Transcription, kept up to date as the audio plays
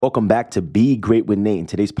Welcome back to Be Great with Nate. In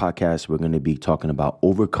today's podcast, we're going to be talking about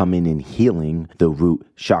overcoming and healing the root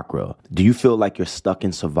chakra. Do you feel like you're stuck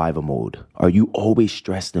in survival mode? Are you always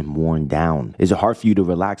stressed and worn down? Is it hard for you to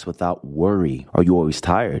relax without worry? Are you always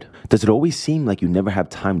tired? Does it always seem like you never have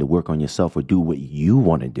time to work on yourself or do what you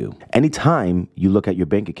want to do? Anytime you look at your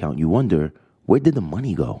bank account, you wonder, where did the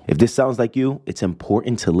money go? If this sounds like you, it's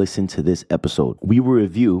important to listen to this episode. We will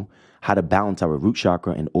review how to balance our root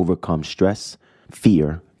chakra and overcome stress,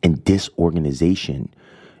 fear, and disorganization.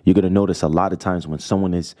 You're going to notice a lot of times when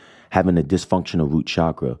someone is having a dysfunctional root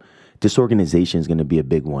chakra, disorganization is going to be a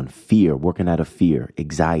big one. Fear, working out of fear,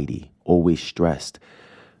 anxiety, always stressed.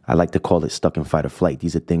 I like to call it stuck in fight or flight.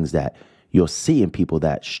 These are things that you'll see in people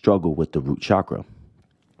that struggle with the root chakra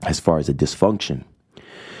as far as a dysfunction.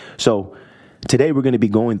 So today we're going to be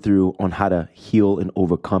going through on how to heal and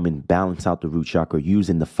overcome and balance out the root chakra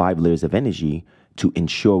using the 5 layers of energy to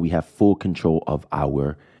ensure we have full control of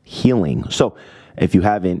our healing. So if you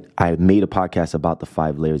haven't, I made a podcast about the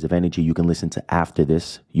 5 layers of energy. You can listen to after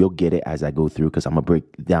this. You'll get it as I go through because I'm going to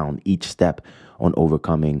break down each step on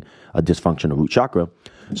overcoming a dysfunctional root chakra.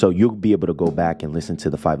 So you'll be able to go back and listen to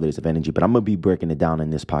the 5 layers of energy, but I'm going to be breaking it down in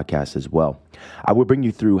this podcast as well. I will bring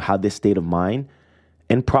you through how this state of mind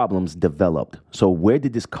and problems developed. So where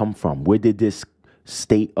did this come from? Where did this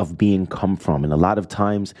state of being come from? And a lot of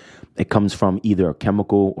times it comes from either a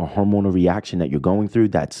chemical or hormonal reaction that you're going through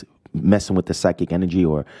that's messing with the psychic energy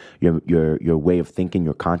or your way of thinking,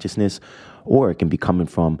 your consciousness, or it can be coming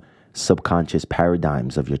from subconscious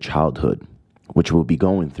paradigms of your childhood, which we'll be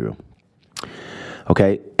going through.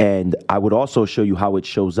 Okay. And I would also show you how it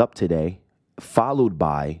shows up today, followed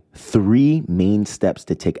by 3 main steps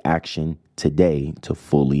to take action today to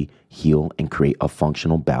fully heal and create a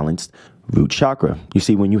functional, balanced root chakra. You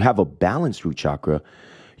see, when you have a balanced root chakra,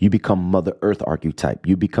 you become Mother Earth archetype.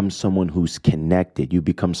 You become someone who's connected. You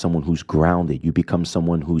become someone who's grounded. You become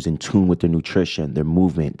someone who's in tune with their nutrition, their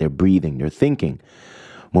movement, their breathing, their thinking.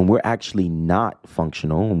 When we're actually not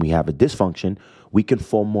functional and we have a dysfunction, we can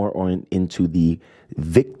fall more into the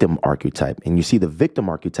victim archetype. And you see, the victim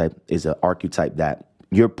archetype is an archetype that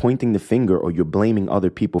you're pointing the finger or you're blaming other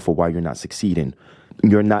people for why you're not succeeding.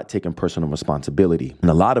 You're not taking personal responsibility. And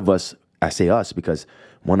a lot of us, I say us because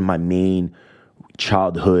one of my main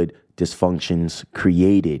childhood dysfunctions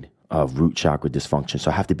created a root chakra dysfunction.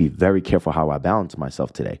 So I have to be very careful how I balance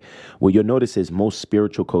myself today. What you'll notice is most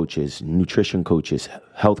spiritual coaches, nutrition coaches,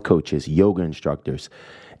 health coaches, yoga instructors,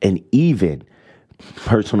 and even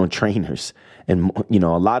personal trainers, and a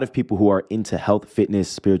lot of people who are into health, fitness,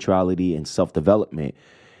 spirituality, and self-development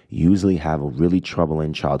usually have a really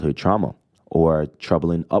troubling childhood trauma or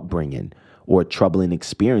troubling upbringing or troubling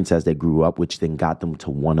experience as they grew up, which then got them to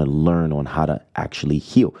want to learn on how to actually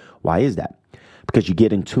heal. Why is that? Because you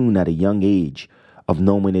get in tune at a young age of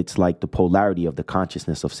knowing it's like the polarity of the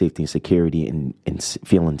consciousness of safety and security and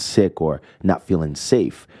feeling sick or not feeling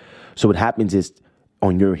safe. So what happens is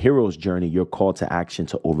on your hero's journey, you're called to action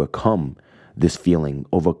to overcome this feeling,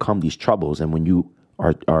 overcome these troubles. And when you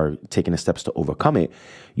are taking the steps to overcome it,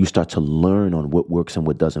 you start to learn on what works and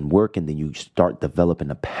what doesn't work. And then you start developing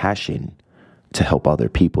a passion to help other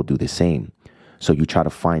people do the same. So you try to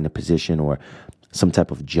find a position or some type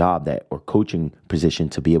of job or coaching position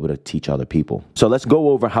to be able to teach other people. So let's go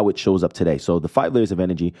over how it shows up today. So the 5 layers of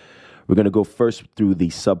energy, we're going to go first through the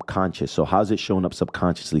subconscious. So how's it showing up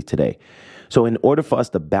subconsciously today? So in order for us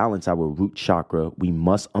to balance our root chakra, we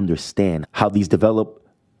must understand how these developed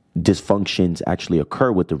dysfunctions actually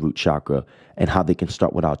occur with the root chakra and how they can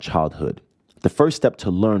start with our childhood. The first step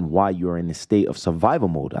to learn why you're in a state of survival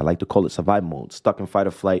mode, I like to call it survival mode, stuck in fight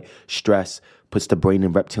or flight, stress, puts the brain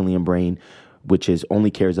in reptilian brain, which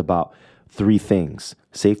only cares about 3 things: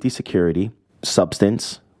 safety, security,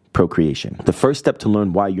 substance, procreation. The first step to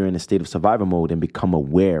learn why you're in a state of survival mode and become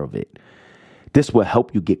aware of it. This will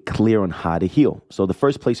help you get clear on how to heal. So the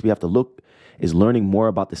first place we have to look is learning more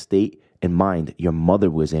about the state and mind your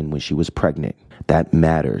mother was in when she was pregnant. That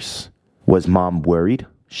matters. Was mom worried,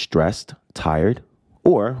 stressed, tired,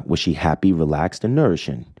 or was she happy, relaxed, and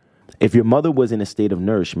nourishing? If your mother was in a state of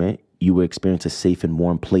nourishment, you will experience a safe and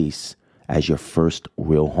warm place as your first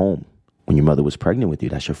real home. When your mother was pregnant with you,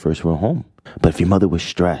 that's your first real home. But if your mother was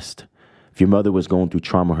stressed, if your mother was going through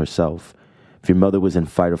trauma herself, if your mother was in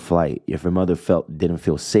fight or flight, if your mother didn't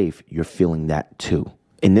feel safe, you're feeling that too.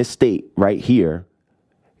 In this state right here,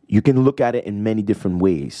 you can look at it in many different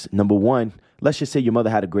ways. Number one, let's just say your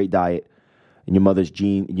mother had a great diet and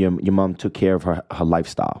your mom took care of her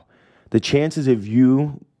lifestyle. The chances of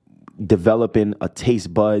you developing a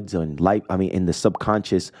taste buds and in the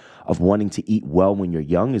subconscious of wanting to eat well when you're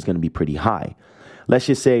young is going to be pretty high. Let's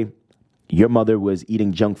just say Your mother was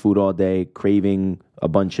eating junk food all day, craving a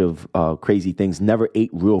bunch of crazy things, never ate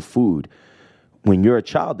real food. When you're a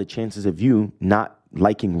child, the chances of you not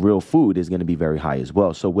liking real food is going to be very high as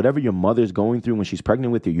well. So whatever your mother's going through when she's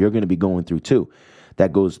pregnant with you, you're going to be going through too.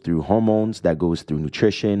 That goes through hormones, that goes through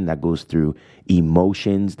nutrition, that goes through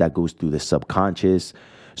emotions, that goes through the subconscious.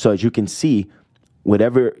 So as you can see,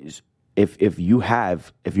 whatever, if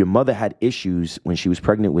your mother had issues when she was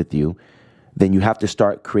pregnant with you, then you have to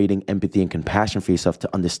start creating empathy and compassion for yourself to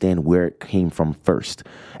understand where it came from first.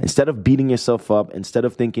 Instead of beating yourself up, instead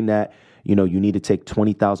of thinking that, you need to take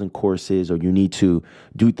 20,000 courses or you need to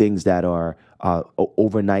do things that are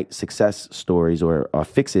overnight success stories or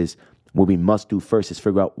fixes, what we must do first is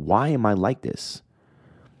figure out, why am I like this?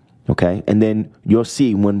 Okay. And then you'll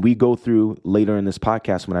see when we go through later in this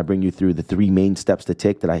podcast, when I bring you through the 3 main steps to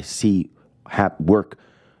take that I see work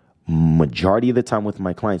majority of the time with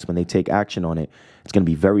my clients, when they take action on it, it's going to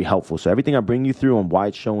be very helpful. So everything I bring you through on why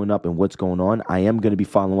it's showing up and what's going on, I am going to be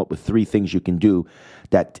following up with 3 things you can do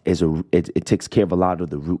that it takes care of a lot of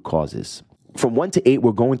the root causes. From 1 to 8,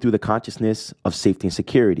 we're going through the consciousness of safety and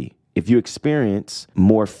security. If you experience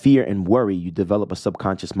more fear and worry, you develop a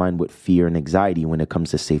subconscious mind with fear and anxiety when it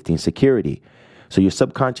comes to safety and security. So your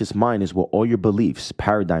subconscious mind is where all your beliefs,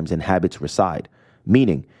 paradigms, and habits reside,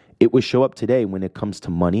 meaning it will show up today when it comes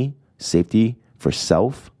to money, safety for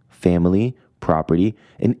self, family, property,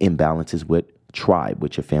 and imbalances with tribe,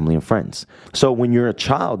 with your family and friends. So when you're a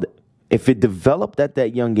child, if it developed at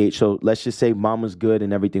that young age, so let's just say mom was good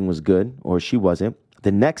and everything was good, or she wasn't,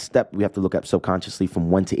 the next step we have to look at subconsciously from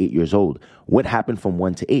 1 to 8 years old. What happened from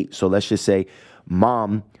 1 to 8? So let's just say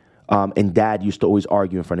mom and dad used to always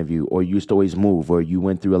argue in front of you, or you used to always move, or you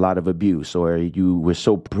went through a lot of abuse, or you were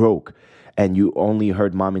so broke and you only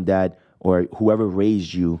heard mom and dad or whoever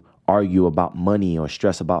raised you argue about money or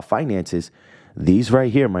stress about finances. These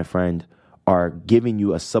right here, my friend, are giving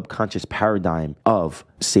you a subconscious paradigm of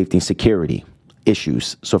safety and security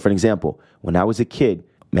issues. So for an example, when I was a kid,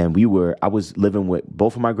 man, I was living with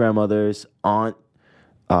both of my grandmothers, aunt.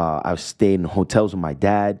 I stayed in hotels with my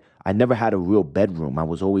dad. I never had a real bedroom. I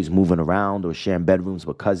was always moving around or sharing bedrooms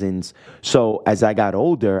with cousins. So as I got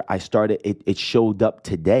older, it showed up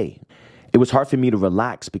today. It was hard for me to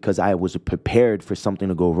relax because I was prepared for something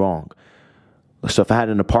to go wrong. So if I had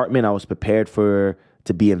an apartment, I was prepared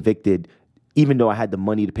to be evicted. Even though I had the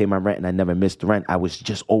money to pay my rent and I never missed the rent, I was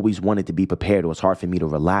just always wanted to be prepared. It was hard for me to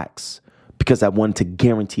relax because I wanted to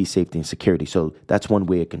guarantee safety and security. So that's one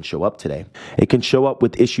way it can show up today. It can show up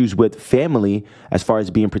with issues with family as far as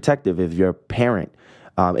being protective. If you're a parent,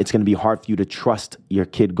 it's going to be hard for you to trust your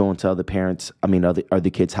kid going to other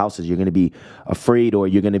kids' houses. You're going to be afraid, or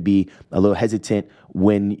you're going to be a little hesitant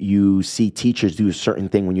when you see teachers do a certain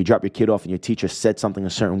thing. When you drop your kid off and your teacher said something a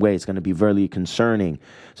certain way, it's going to be very concerning.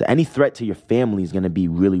 So any threat to your family is going to be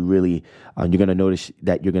really, really, you're going to notice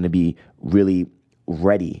that you're going to be really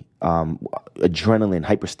ready, adrenaline,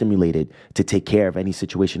 hyperstimulated to take care of any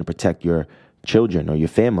situation to protect your children or your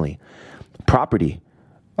family. Property.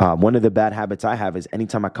 One of the bad habits I have is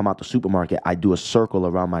anytime I come out the supermarket, I do a circle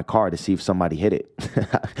around my car to see if somebody hit it.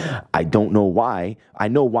 I don't know why. I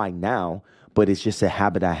know why now, but it's just a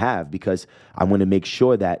habit I have because I want to make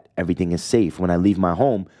sure that everything is safe. When I leave my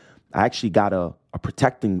home, I actually got a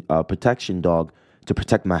protection dog to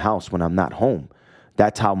protect my house when I'm not home.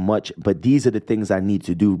 That's how much, but these are the things I need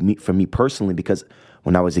to do for me personally, because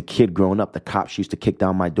when I was a kid growing up, the cops used to kick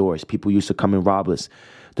down my doors. People used to come and rob us.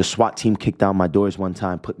 The SWAT team kicked down my doors one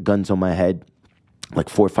time, put guns on my head like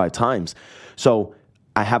 4 or 5 times. So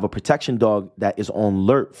I have a protection dog that is on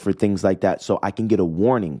alert for things like that, so I can get a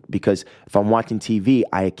warning, because if I'm watching TV,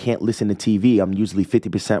 I can't listen to TV. I'm usually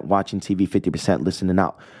 50% watching TV, 50% listening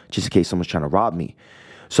out, just in case someone's trying to rob me.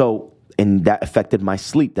 So, and that affected my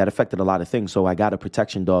sleep. That affected a lot of things. So I got a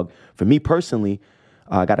protection dog. For me personally,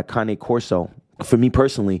 I got a Cane Corso. For me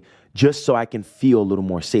personally, just so I can feel a little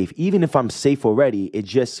more safe. Even if I'm safe already, it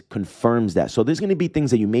just confirms that. So there's going to be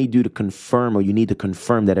things that you may do to confirm, or you need to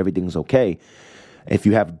confirm that everything's okay if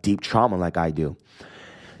you have deep trauma like I do.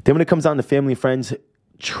 Then when it comes down to family and friends,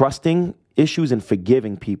 trusting issues and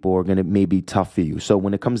forgiving people are going to maybe tough for you. So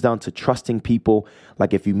when it comes down to trusting people,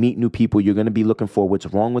 like if you meet new people, you're going to be looking for what's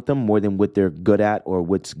wrong with them more than what they're good at or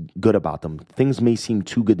what's good about them. Things may seem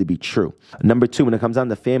too good to be true. Number 2, when it comes down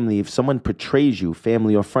to family, if someone betrays you,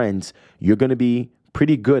 family or friends, you're going to be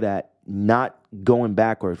pretty good at not going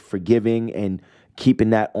back or forgiving and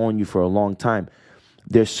keeping that on you for a long time.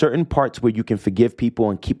 there's certain parts where you can forgive people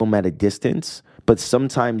and keep them at a distance. But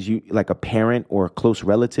sometimes you, like a parent or a close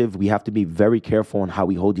relative, we have to be very careful on how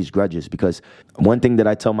we hold these grudges. Because one thing that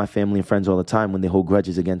I tell my family and friends all the time when they hold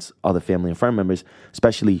grudges against other family and friend members,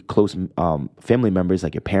 especially close family members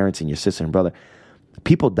like your parents and your sister and brother,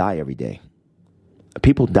 people die every day.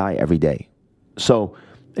 People die every day. So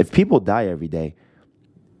if people die every day,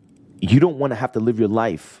 you don't want to have to live your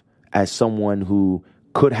life as someone who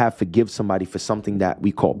could have forgive somebody for something that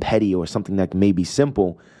we call petty or something that may be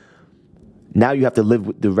simple. Now you have to live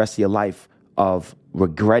with the rest of your life of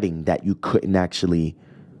regretting that you couldn't actually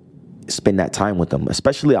spend that time with them,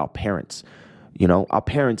 especially our parents. You know, our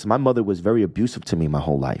parents, my mother was very abusive to me my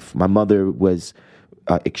whole life. My mother was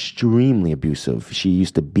extremely abusive. She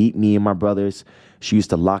used to beat me and my brothers. She used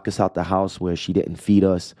to lock us out the house where she didn't feed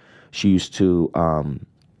us. She used to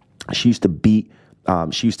beat.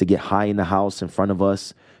 She used to get high in the house in front of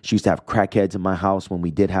us. She used to have crackheads in my house when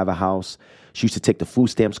we did have a house. She used to take the food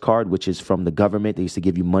stamps card, which is from the government. They used to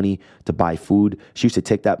give you money to buy food. She used to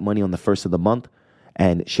take that money on the first of the month,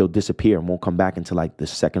 and she'll disappear and won't come back until like the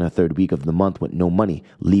second or third week of the month with no money,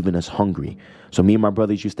 leaving us hungry. So me and my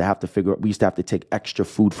brothers used to have to we used to have to take extra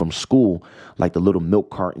food from school, like the little milk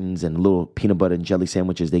cartons and little peanut butter and jelly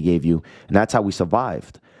sandwiches they gave you. And that's how we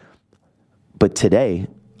survived. But today,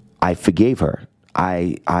 I forgave her.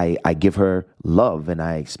 I give her love and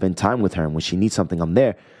I spend time with her. And when she needs something, I'm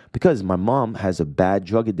there. Because my mom has a bad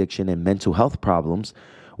drug addiction and mental health problems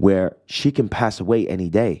where she can pass away any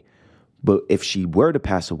day. But if she were to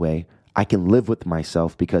pass away, I can live with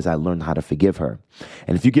myself because I learned how to forgive her.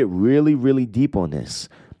 And if you get really, really deep on this,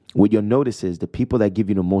 what you'll notice is the people that give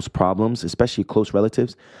you the most problems, especially close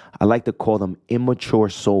relatives, I like to call them immature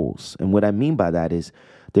souls. And what I mean by that is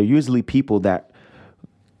they're usually people that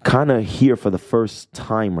kind of here for the first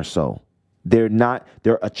time or so. They're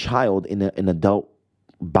a child in an adult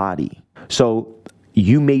body. So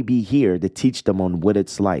you may be here to teach them on what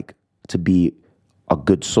it's like to be a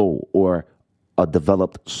good soul or a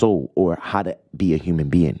developed soul or how to be a human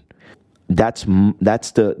being. That's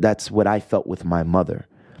what I felt with my mother.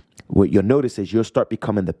 What you'll notice is you'll start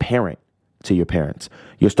becoming the parent to your parents.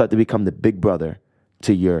 You'll start to become the big brother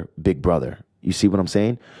to your big brother. You see what I'm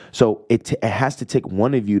saying? So it has to take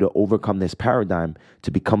one of you to overcome this paradigm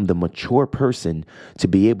to become the mature person to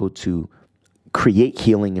be able to create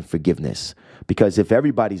healing and forgiveness. Because if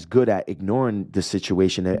everybody's good at ignoring the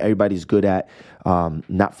situation and everybody's good at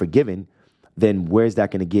not forgiving, then where's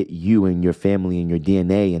that going to get you and your family and your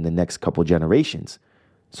DNA in the next couple generations?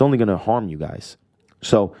 It's only going to harm you guys.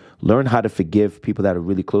 So learn how to forgive people that are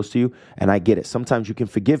really close to you. And I get it. Sometimes you can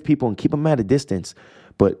forgive people and keep them at a distance,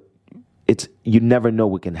 but you never know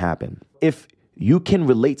what can happen. If you can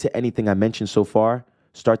relate to anything I mentioned so far,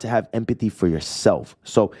 start to have empathy for yourself.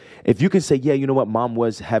 So if you can say, yeah, you know what, mom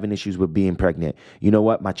was having issues with being pregnant. You know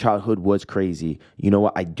what, my childhood was crazy. You know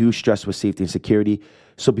what, I do stress with safety and security.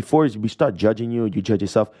 So before we start judging you, you judge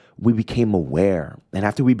yourself, we became aware. And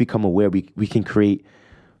after we become aware, we can create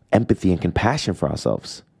empathy and compassion for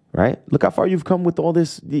ourselves, right? Look how far you've come with all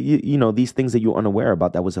this, these things that you're unaware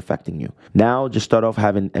about that was affecting you. Now just start off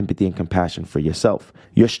having empathy and compassion for yourself.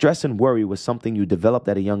 Your stress and worry was something you developed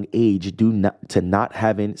at a young age due to not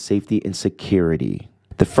having safety and security.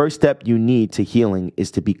 The first step you need to healing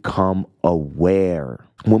is to become aware.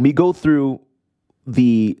 When we go through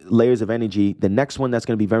the layers of energy, the next one that's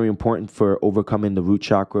going to be very important for overcoming the root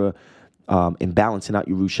chakra and balancing out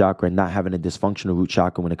your root chakra and not having a dysfunctional root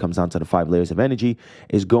chakra when it comes down to the 5 layers of energy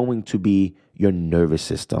is going to be your nervous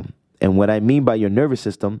system. And what I mean by your nervous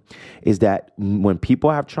system is that when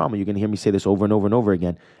people have trauma, you're going to hear me say this over and over and over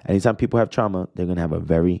again. Anytime people have trauma, they're going to have a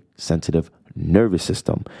very sensitive nervous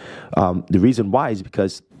system. The reason why is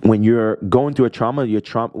because when you're going through a trauma,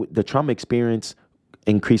 the trauma experience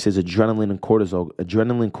increases adrenaline and cortisol.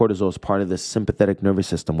 Adrenaline and cortisol is part of the sympathetic nervous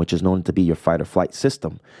system, which is known to be your fight or flight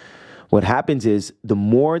system. What happens is the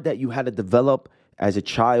more that you had to develop as a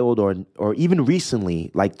child or even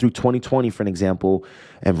recently, like through 2020, for an example,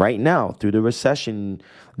 and right now through the recession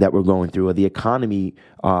that we're going through or the economy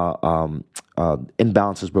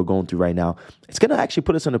imbalances we're going through right now, it's going to actually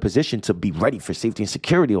put us in a position to be ready for safety and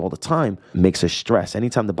security all the time. It makes us stress.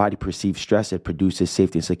 Anytime the body perceives stress, it produces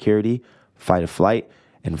safety and security, fight or flight.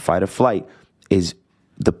 And fight or flight is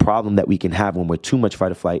the problem that we can have when we're too much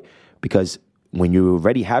fight or flight, because when you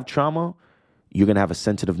already have trauma, you're going to have a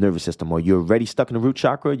sensitive nervous system, or you're already stuck in the root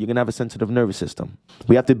chakra, you're going to have a sensitive nervous system.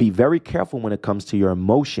 We have to be very careful when it comes to your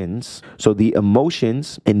emotions. So the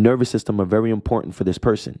emotions and nervous system are very important for this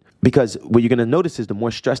person, because what you're going to notice is the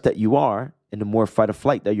more stressed that you are, and the more fight or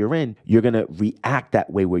flight that you're in, you're going to react that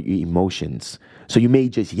way with your emotions. So you may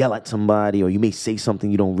just yell at somebody, or you may say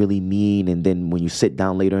something you don't really mean. And then when you sit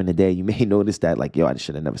down later in the day, you may notice that like, yo, I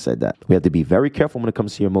should have never said that. We have to be very careful when it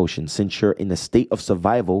comes to your emotions. Since you're in a state of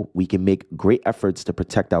survival, we can make great efforts to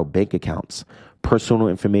protect our bank accounts, personal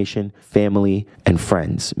information, family, and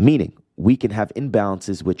friends. Meaning, we can have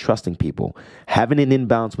imbalances with trusting people. Having an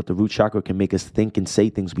imbalance with the root chakra can make us think and say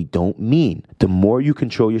things we don't mean. The more you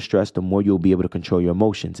control your stress, the more you'll be able to control your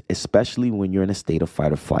emotions, especially when you're in a state of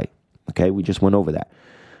fight or flight. Okay, we just went over that.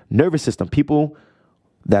 Nervous system. People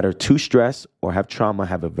that are too stressed or have trauma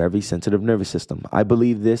have a very sensitive nervous system. I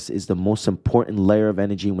believe this is the most important layer of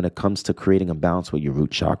energy when it comes to creating a balance with your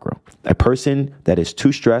root chakra. A person that is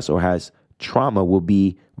too stressed or has trauma will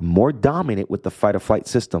be more dominant with the fight or flight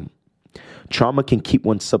system. Trauma can keep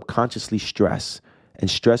one subconsciously stressed, and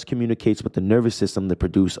stress communicates with the nervous system to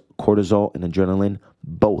produce cortisol and adrenaline,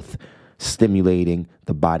 both stimulating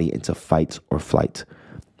the body into fight or flight.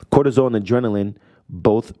 Cortisol and adrenaline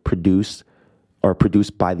both are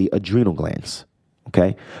produced by the adrenal glands.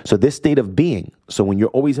 Okay, so this state of being, so when you're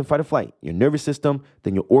always in fight or flight, your nervous system,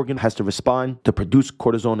 then your organ has to respond to produce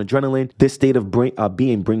cortisol and adrenaline. This state of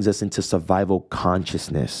being brings us into survival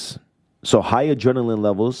consciousness. So high adrenaline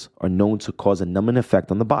levels are known to cause a numbing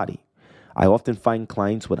effect on the body. I often find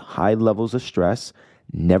clients with high levels of stress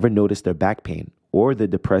never notice their back pain or their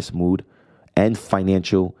depressed mood and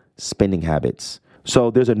financial spending habits.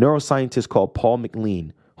 So there's a neuroscientist called Paul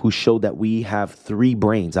MacLean who showed that we have three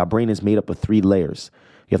brains. Our brain is made up of three layers.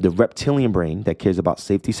 You have the reptilian brain that cares about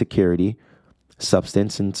safety, security,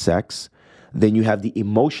 substance, and sex. Then you have the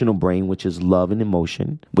emotional brain, which is love and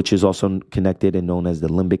emotion, which is also connected and known as the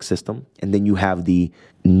limbic system. And then you have the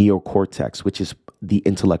neocortex, which is the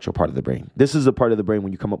intellectual part of the brain. This is a part of the brain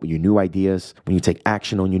when you come up with your new ideas, when you take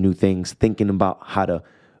action on your new things, thinking about how to,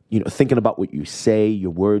 thinking about what you say,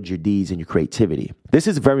 your words, your deeds, and your creativity. This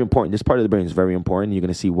is very important. This part of the brain is very important. You're going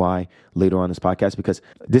to see why later on in this podcast, because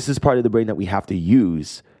this is part of the brain that we have to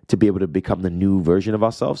use to be able to become the new version of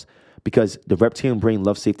ourselves. Because the reptilian brain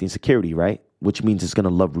loves safety and security, right? Which means it's going to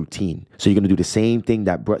love routine. So you're going to do the same thing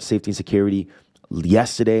that brought safety and security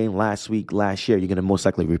yesterday, last week, last year. You're going to most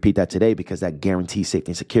likely repeat that today because that guarantees safety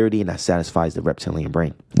and security, and that satisfies the reptilian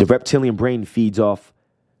brain. The reptilian brain feeds off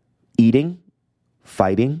eating,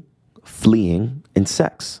 fighting, fleeing, and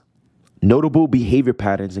sex. Notable behavior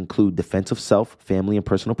patterns include defense of self, family, and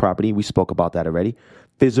personal property. We spoke about that already.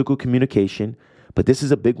 Physical communication, but this is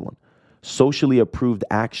a big one. Socially approved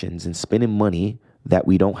actions and spending money that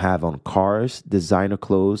we don't have on cars, designer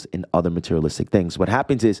clothes, and other materialistic things. What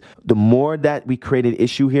happens is the more that we create an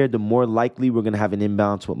issue here, the more likely we're going to have an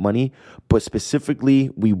imbalance with money. But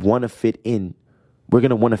specifically, we want to fit in. We're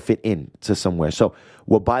going to want to fit in to somewhere. So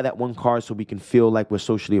we'll buy that one car so we can feel like we're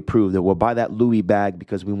socially approved, or we'll buy that Louis bag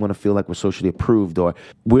because we want to feel like we're socially approved, or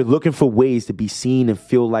we're looking for ways to be seen and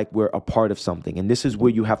feel like we're a part of something. And this is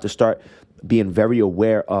where you have to start being very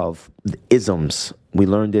aware of the isms. We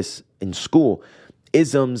learned this in school.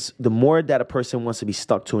 Isms, the more that a person wants to be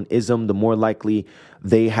stuck to an ism, the more likely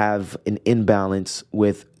they have an imbalance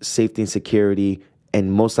with safety and security,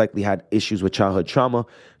 and most likely had issues with childhood trauma,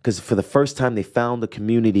 because for the first time they found the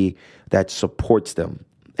community that supports them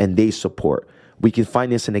and they support. We can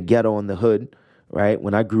find this in the ghetto, in the hood, right?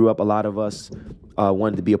 When I grew up, a lot of us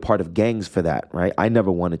wanted to be a part of gangs for that, right? I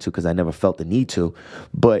never wanted to because I never felt the need to,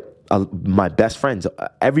 but my best friends,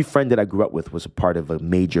 every friend that I grew up with was a part of a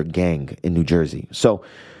major gang in New Jersey. So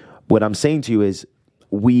what I'm saying to you is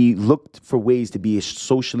we looked for ways to be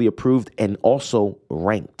socially approved and also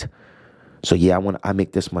ranked. So yeah, I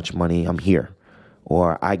make this much money, I'm here.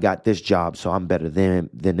 Or I got this job, so I'm better than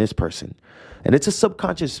this person. And it's a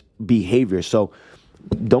subconscious behavior. So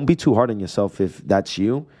don't be too hard on yourself if that's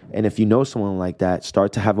you. And if you know someone like that,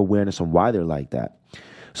 start to have awareness on why they're like that.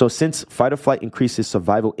 So since fight or flight increases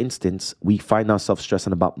survival instincts, we find ourselves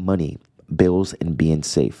stressing about money, bills, and being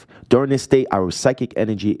safe. During this state, our psychic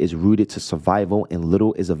energy is rooted to survival and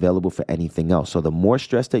little is available for anything else. So the more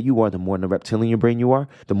stressed that you are, the more in the reptilian brain you are,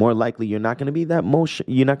 the more likely you're not going to be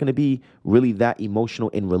you're not going to be really that emotional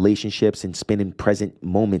in relationships and spending present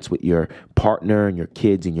moments with your partner and your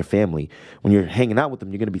kids and your family. When you're hanging out with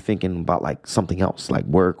them, you're going to be thinking about like something else, like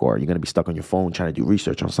work, or you're going to be stuck on your phone trying to do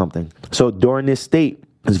research on something. So during this state,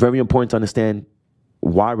 it's very important to understand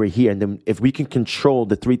why we're here. And then if we can control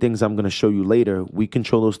the three things I'm going to show you later, we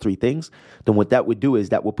control those three things, then what that would do is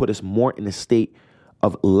that will put us more in a state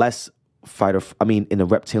of less in the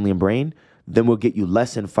reptilian brain. Then we'll get you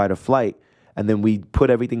less in fight or flight. And then we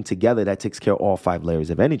put everything together that takes care of all 5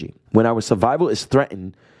 layers of energy. When our survival is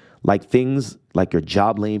threatened, like things like your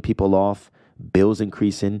job laying people off, bills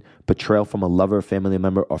increasing, betrayal from a lover, family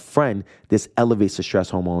member, or friend, this elevates the stress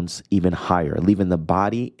hormones even higher, leaving the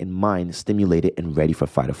body and mind stimulated and ready for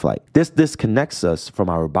fight or flight. This disconnects us from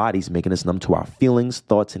our bodies, making us numb to our feelings,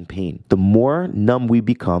 thoughts, and pain. The more numb we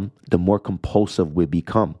become, the more compulsive we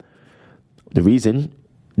become.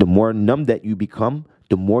 The more numb that you become,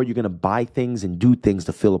 the more you're going to buy things and do things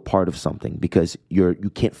to feel a part of something because you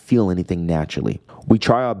can't feel anything naturally. We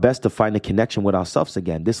try our best to find a connection with ourselves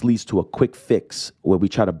again. This leads to a quick fix where we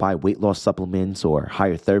try to buy weight loss supplements or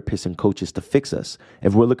hire therapists and coaches to fix us.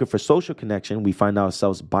 If we're looking for social connection, we find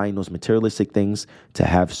ourselves buying those materialistic things to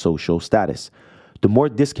have social status. The more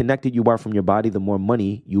disconnected you are from your body, the more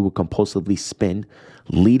money you will compulsively spend,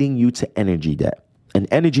 leading you to energy debt. And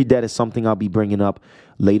energy debt is something I'll be bringing up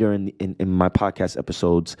later in my podcast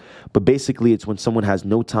episodes. But basically, it's when someone has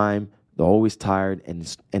no time, they're always tired, and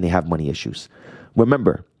they have money issues.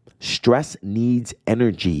 Remember, stress needs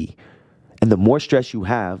energy. And the more stress you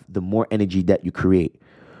have, the more energy debt you create.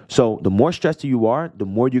 So the more stressed you are, the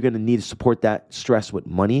more you're going to need to support that stress with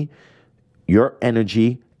money, your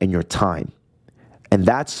energy, and your time. And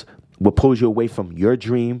that's what pulls you away from your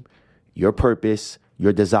dream, your purpose,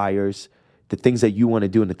 your desires, the things that you want to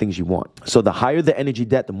do and the things you want. So the higher the energy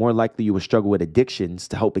debt, the more likely you will struggle with addictions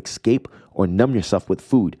to help escape or numb yourself with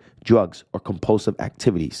food, drugs, or compulsive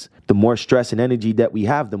activities. The more stress and energy debt we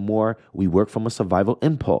have, the more we work from a survival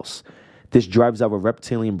impulse. This drives our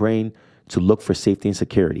reptilian brain to look for safety and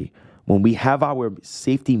security. When we have our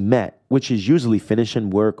safety met, which is usually finishing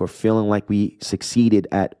work or feeling like we succeeded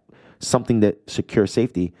at something that secures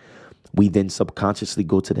safety, we then subconsciously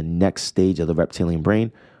go to the next stage of the reptilian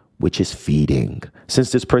brain, which is feeding.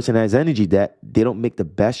 Since this person has energy debt, they don't make the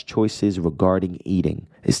best choices regarding eating.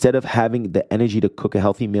 Instead of having the energy to cook a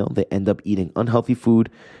healthy meal, they end up eating unhealthy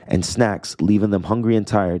food and snacks, leaving them hungry and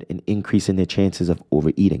tired and increasing their chances of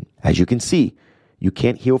overeating. As you can see, you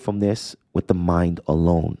can't heal from this with the mind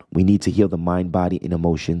alone. We need to heal the mind, body, and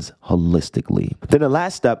emotions holistically. Then the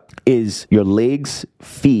last step is your legs,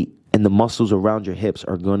 feet, and the muscles around your hips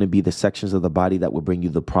are going to be the sections of the body that will bring you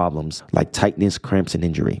the problems like tightness, cramps, and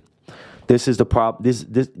injury. This is the problem.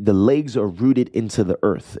 The legs are rooted into the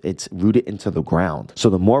earth. It's rooted into the ground. So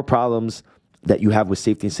the more problems that you have with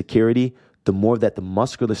safety and security, the more that the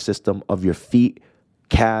muscular system of your feet,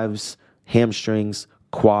 calves, hamstrings,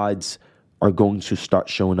 quads are going to start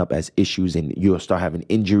showing up as issues, and you'll start having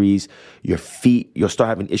injuries. Your feet, you'll start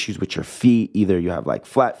having issues with your feet. Either you have like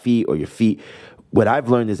flat feet or your feet. What I've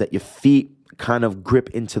learned is that your feet kind of grip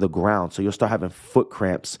into the ground. So you'll start having foot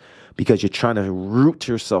cramps because you're trying to root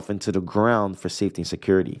yourself into the ground for safety and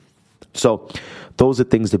security. So those are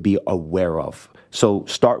things to be aware of. So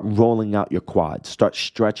start rolling out your quads, start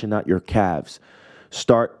stretching out your calves,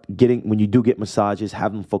 when you do get massages,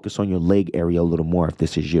 have them focus on your leg area a little more if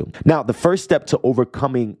this is you. Now, the first step to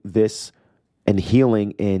overcoming this and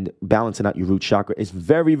healing and balancing out your root chakra is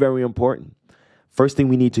very, very important. First thing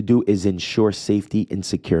we need to do is ensure safety and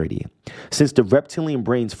security. Since the reptilian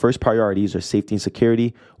brain's first priorities are safety and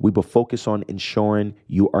security, we will focus on ensuring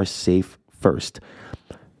you are safe first.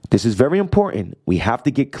 This is very important. We have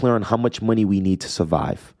to get clear on how much money we need to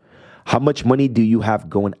survive. How much money do you have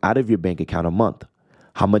going out of your bank account a month?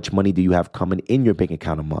 How much money do you have coming in your bank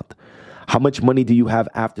account a month? How much money do you have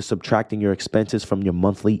after subtracting your expenses from your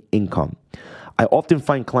monthly income? I often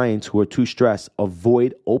find clients who are too stressed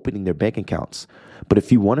avoid opening their bank accounts. But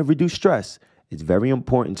if you want to reduce stress, it's very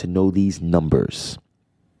important to know these numbers.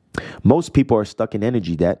 Most people are stuck in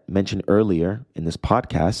energy debt, mentioned earlier in this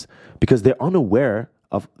podcast, because they're unaware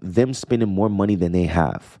of them spending more money than they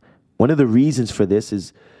have. One of the reasons for this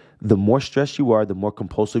is the more stressed you are, the more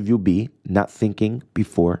compulsive you'll be, not thinking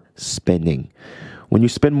before spending. When you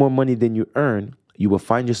spend more money than you earn, you will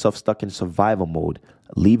find yourself stuck in survival mode,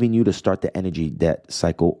 leaving you to start the energy debt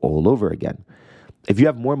cycle all over again. If you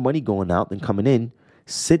have more money going out than coming in,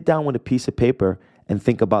 sit down with a piece of paper and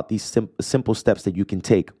think about these simple steps that you can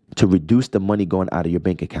take to reduce the money going out of your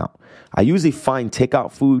bank account. I usually find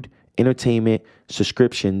takeout food, entertainment,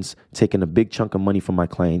 subscriptions, taking a big chunk of money from my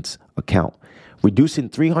client's account. Reducing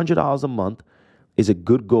 $300 a month is a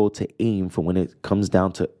good goal to aim for when it comes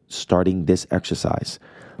down to starting this exercise.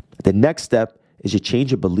 The next step is you change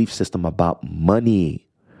your belief system about money.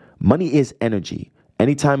 Money is energy.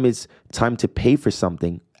 Anytime it's time to pay for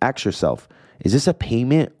something, ask yourself, is this a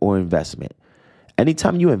payment or investment?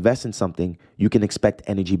 Anytime you invest in something, you can expect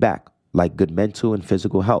energy back, like good mental and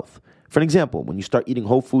physical health. For an example, when you start eating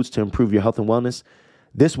whole foods to improve your health and wellness,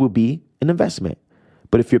 this will be an investment.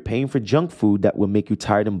 But if you're paying for junk food that will make you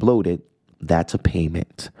tired and bloated, that's a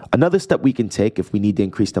payment. Another step we can take if we need to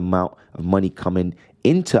increase the amount of money coming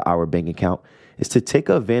into our bank account is to take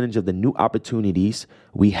advantage of the new opportunities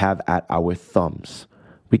we have at our thumbs.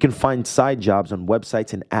 We can find side jobs on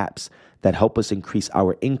websites and apps that help us increase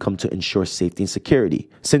our income to ensure safety and security.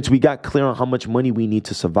 Since we got clear on how much money we need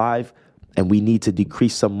to survive and we need to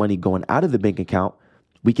decrease some money going out of the bank account,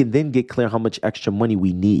 we can then get clear how much extra money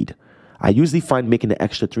we need. I usually find making an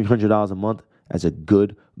extra $300 a month as a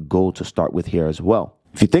good goal to start with here as well.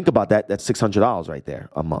 If you think about that, that's $600 right there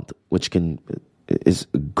a month, which is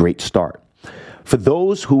a great start. For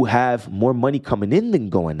those who have more money coming in than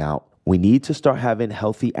going out, we need to start having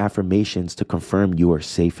healthy affirmations to confirm you are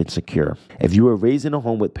safe and secure. If you were raised in a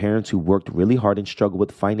home with parents who worked really hard and struggled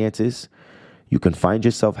with finances, you can find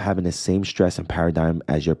yourself having the same stress and paradigm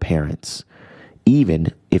as your parents, even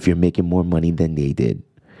if you're making more money than they did.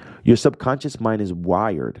 Your subconscious mind is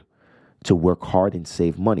wired to work hard and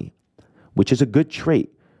save money, which is a good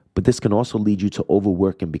trait, but this can also lead you to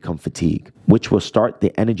overwork and become fatigued, which will start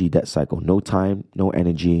the energy debt cycle. No time, no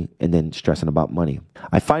energy, and then stressing about money.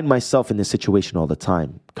 I find myself in this situation all the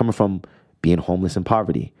time, coming from being homeless and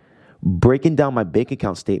poverty. Breaking down my bank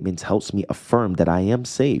account statements helps me affirm that I am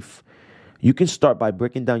safe. You can start by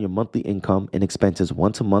breaking down your monthly income and expenses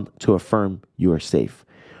once a month to affirm you are safe.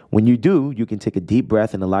 When you do, you can take a deep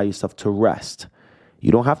breath and allow yourself to rest.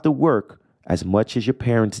 You don't have to work as much as your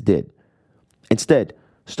parents did. Instead,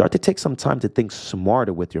 start to take some time to think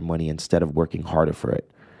smarter with your money instead of working harder for it.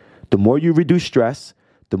 The more you reduce stress,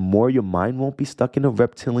 the more your mind won't be stuck in a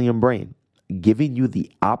reptilian brain, giving you the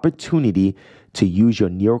opportunity to use your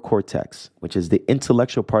neocortex, which is the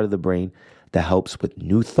intellectual part of the brain that helps with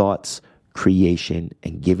new thoughts, creation,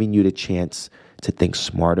 and giving you the chance to think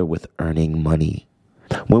smarter with earning money.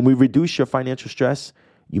 When we reduce your financial stress,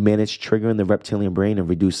 you manage triggering the reptilian brain and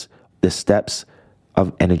reduce the steps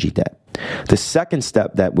of energy debt. The second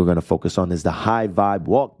step that we're going to focus on is the high vibe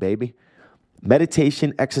walk, baby.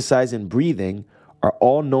 Meditation, exercise, and breathing are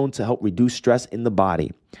all known to help reduce stress in the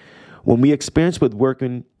body. When we experience with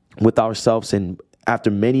working with ourselves, and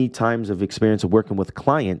after many times of experience of working with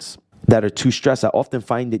clients that are too stressed, I often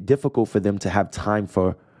find it difficult for them to have time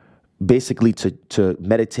for basically to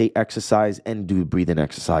meditate, exercise, and do breathing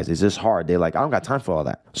exercises. It's just hard. They're like, I don't got time for all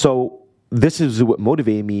that. So this is what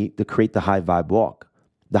motivated me to create the high vibe walk.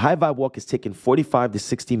 The high vibe walk is taking 45 to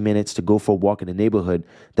 60 minutes to go for a walk in a neighborhood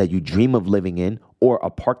that you dream of living in or a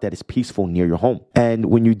park that is peaceful near your home. And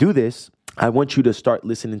when you do this, I want you to start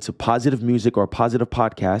listening to positive music or positive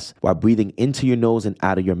podcasts while breathing into your nose and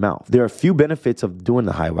out of your mouth. There are a few benefits of doing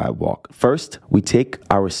the high vibe walk. First, we take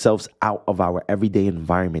ourselves out of our everyday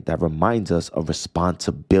environment that reminds us of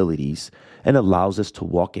responsibilities and allows us to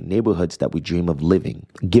walk in neighborhoods that we dream of living,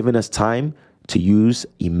 giving us time to use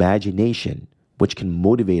imagination, which can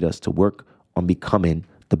motivate us to work on becoming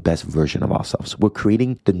the best version of ourselves. We're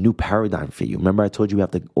creating the new paradigm for you. Remember I told you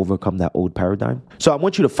have to overcome that old paradigm? So I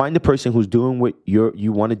want you to find the person who's doing what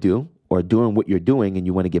you want to do or doing what you're doing and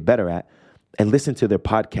you want to get better at, and listen to their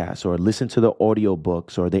podcasts or listen to their audio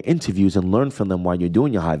books or their interviews and learn from them while you're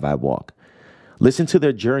doing your high vibe walk. Listen to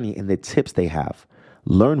their journey and the tips they have.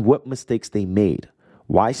 Learn what mistakes they made.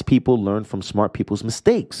 Wise people learn from smart people's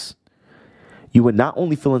mistakes. You will not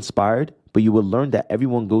only feel inspired, but you will learn that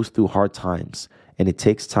everyone goes through hard times and it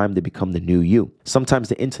takes time to become the new you. Sometimes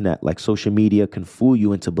the internet, like social media, can fool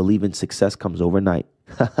you into believing success comes overnight.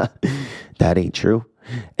 That ain't true.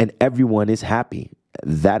 And everyone is happy.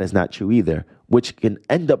 That is not true either, which can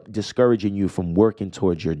end up discouraging you from working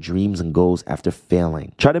towards your dreams and goals after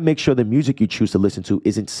failing. Try to make sure the music you choose to listen to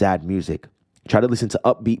isn't sad music. Try to listen to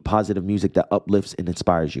upbeat, positive music that uplifts and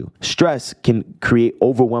inspires you. Stress can create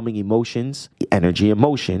overwhelming emotions, energy,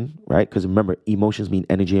 emotion, right? Because remember, emotions mean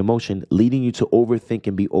energy, emotion, leading you to overthink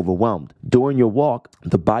and be overwhelmed. During your walk,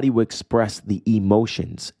 the body will express the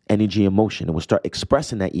emotions, energy, emotion. It will start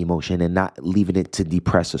expressing that emotion and not leaving it to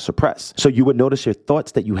depress or suppress. So you would notice your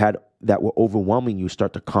thoughts that you had that were overwhelming you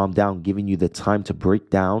start to calm down, giving you the time to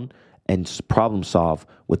break down and problem solve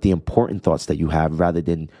with the important thoughts that you have rather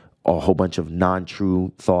than a whole bunch of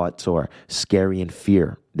non-true thoughts or scary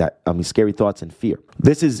thoughts and fear.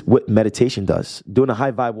 This is what meditation does. Doing a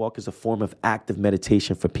high vibe walk is a form of active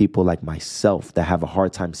meditation for people like myself that have a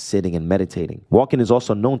hard time sitting and meditating. Walking is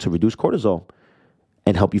also known to reduce cortisol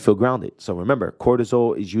and help you feel grounded. So remember,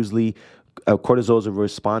 cortisol is a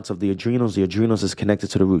response of the adrenals. The adrenals is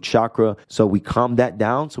connected to the root chakra. So we calm that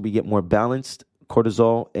down so we get more balanced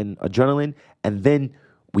cortisol and adrenaline, and then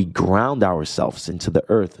we ground ourselves into the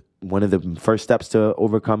earth. One of the first steps to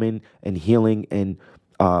overcoming and healing and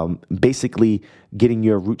basically getting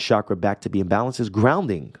your root chakra back to be in balance is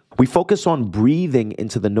grounding. We focus on breathing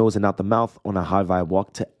into the nose and out the mouth on a high vibe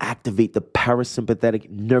walk to activate the parasympathetic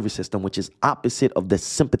nervous system, which is opposite of the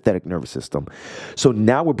sympathetic nervous system. So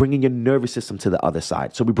now we're bringing your nervous system to the other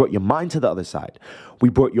side. So we brought your mind to the other side. We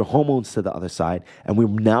brought your hormones to the other side, and we're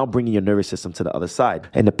now bringing your nervous system to the other side.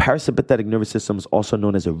 And the parasympathetic nervous system is also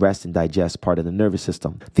known as a rest and digest part of the nervous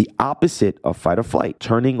system. The opposite of fight or flight.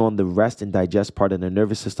 Turning on the rest and digest part of the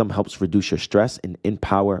nervous system helps reduce your stress and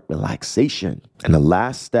empower relaxation. And the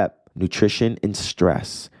last step, nutrition and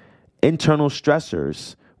stress. Internal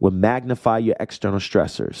stressors will magnify your external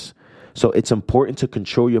stressors. So it's important to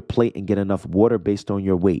control your plate and get enough water based on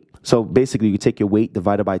your weight. So basically, you take your weight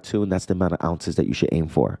divided by 2, and that's the amount of ounces that you should aim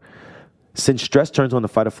for. Since stress turns on the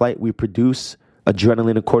fight or flight, we produce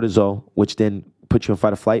adrenaline and cortisol, which then puts you in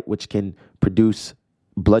fight or flight, which can produce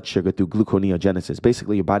blood sugar through gluconeogenesis.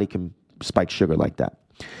 Basically, your body can spike sugar like that.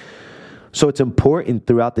 So it's important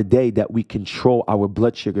throughout the day that we control our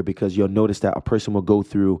blood sugar, because you'll notice that a person will go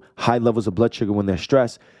through high levels of blood sugar when they're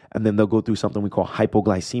stressed, and then they'll go through something we call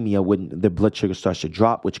hypoglycemia when their blood sugar starts to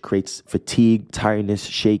drop, which creates fatigue, tiredness,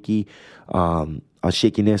 shakiness,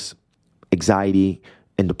 anxiety,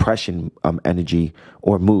 and depression energy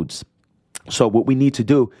or moods. So what we need to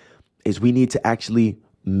do is we need to actually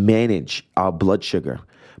manage our blood sugar,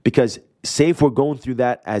 because say if we're going through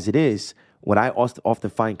that as it is, what I often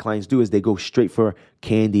find clients do is they go straight for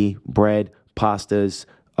candy, bread, pastas,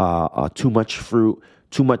 too much fruit,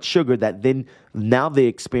 too much sugar, that then now they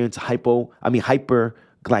experience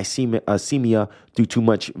hyperglycemia through too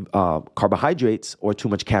much carbohydrates or too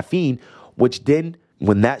much caffeine, which then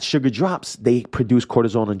when that sugar drops, they produce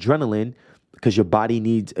cortisol and adrenaline, because your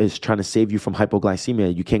body is trying to save you from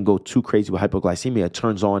hypoglycemia. You can't go too crazy with hypoglycemia. It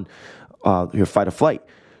turns on your fight or flight.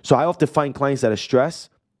 So I often find clients that are stressed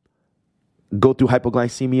go through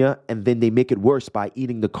hypoglycemia, and then they make it worse by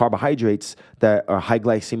eating the carbohydrates that are high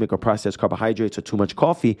glycemic or processed carbohydrates or too much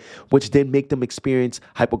coffee, which then make them experience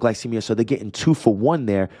hypoglycemia. So they're getting 2 for 1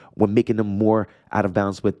 there, when making them more out of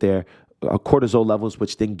balance with their cortisol levels,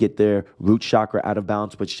 which then get their root chakra out of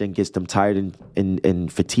balance, which then gets them tired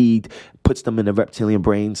and fatigued, puts them in a reptilian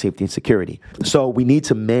brain, safety and security. So we need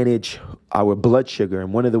to manage our blood sugar.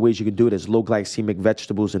 And one of the ways you can do it is low glycemic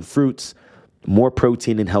vegetables and fruits, more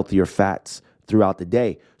protein and healthier fats throughout the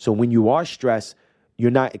day. So when you are stressed,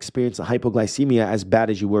 you're not experiencing hypoglycemia as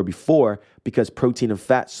bad as you were before, because protein and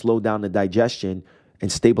fat slow down the digestion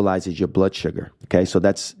and stabilizes your blood sugar. Okay, so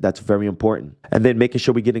that's very important. And then making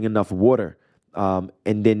sure we're getting enough water, and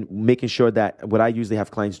then making sure that what I usually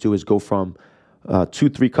have clients do is go from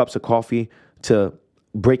 2-3 cups of coffee to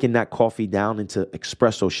breaking that coffee down into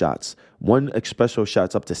espresso shots. One espresso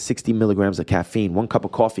shot's up to 60 milligrams of caffeine. 1 cup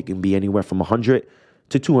of coffee can be anywhere from 100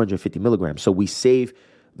 to 250 milligrams. So we save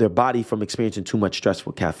their body from experiencing too much stress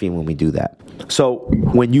with caffeine when we do that. So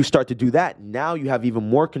when you start to do that, now you have even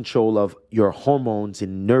more control of your hormones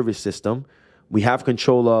and nervous system. We have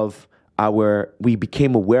control of we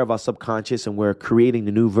became aware of our subconscious, and we're creating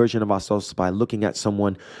the new version of ourselves by looking at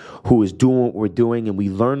someone who is doing what we're doing, and we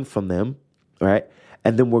learn from them, right?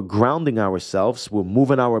 And then we're grounding ourselves. We're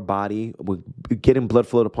moving our body. We're getting blood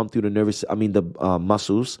flow to pump through the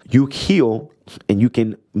muscles. You heal, and you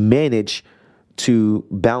can manage to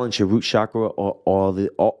balance your root chakra or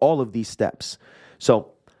all of these steps.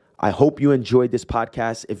 So I hope you enjoyed this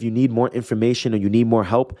podcast. If you need more information or you need more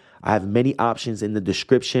help, I have many options in the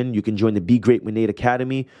description. You can join the Be Great with Nate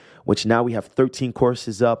Academy, which now we have 13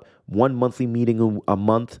 courses up, 1 monthly meeting a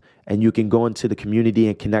month, and you can go into the community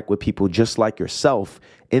and connect with people just like yourself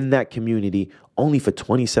in that community, only for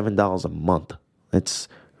 $27 a month.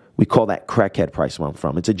 We call that crackhead price where I'm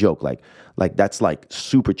from. It's a joke, like that's like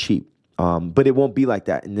super cheap. But it won't be like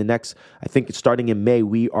that. In the next, I think starting in May,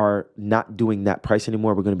 we are not doing that price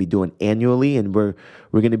anymore. We're going to be doing annually, and we're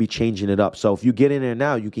going to be changing it up. So if you get in there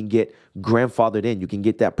now, you can get grandfathered in. You can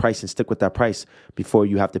get that price and stick with that price before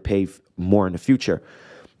you have to pay more in the future.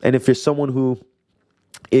 And if you're someone who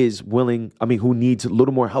is who needs a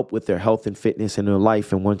little more help with their health and fitness in their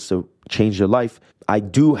life and wants to change their life, I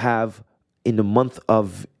do have, in the month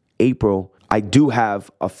of April, I do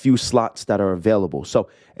have a few slots that are available. So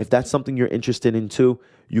if that's something you're interested in too,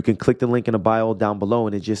 you can click the link in the bio down below,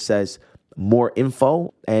 and it just says more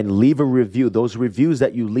info, and leave a review. Those reviews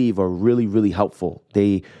that you leave are really, really helpful.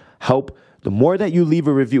 They help. The more that you leave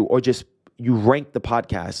a review or just you rank the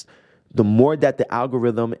podcast, the more that the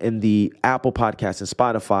algorithm in the Apple Podcasts and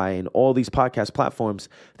Spotify and all these podcast platforms,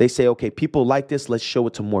 they say, okay, people like this, let's show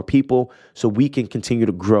it to more people so we can continue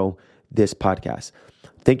to grow this podcast.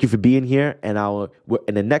 Thank you for being here. And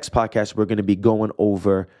in the next podcast, we're going to be going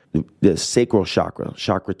over the sacral chakra,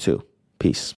 chakra 2. Peace.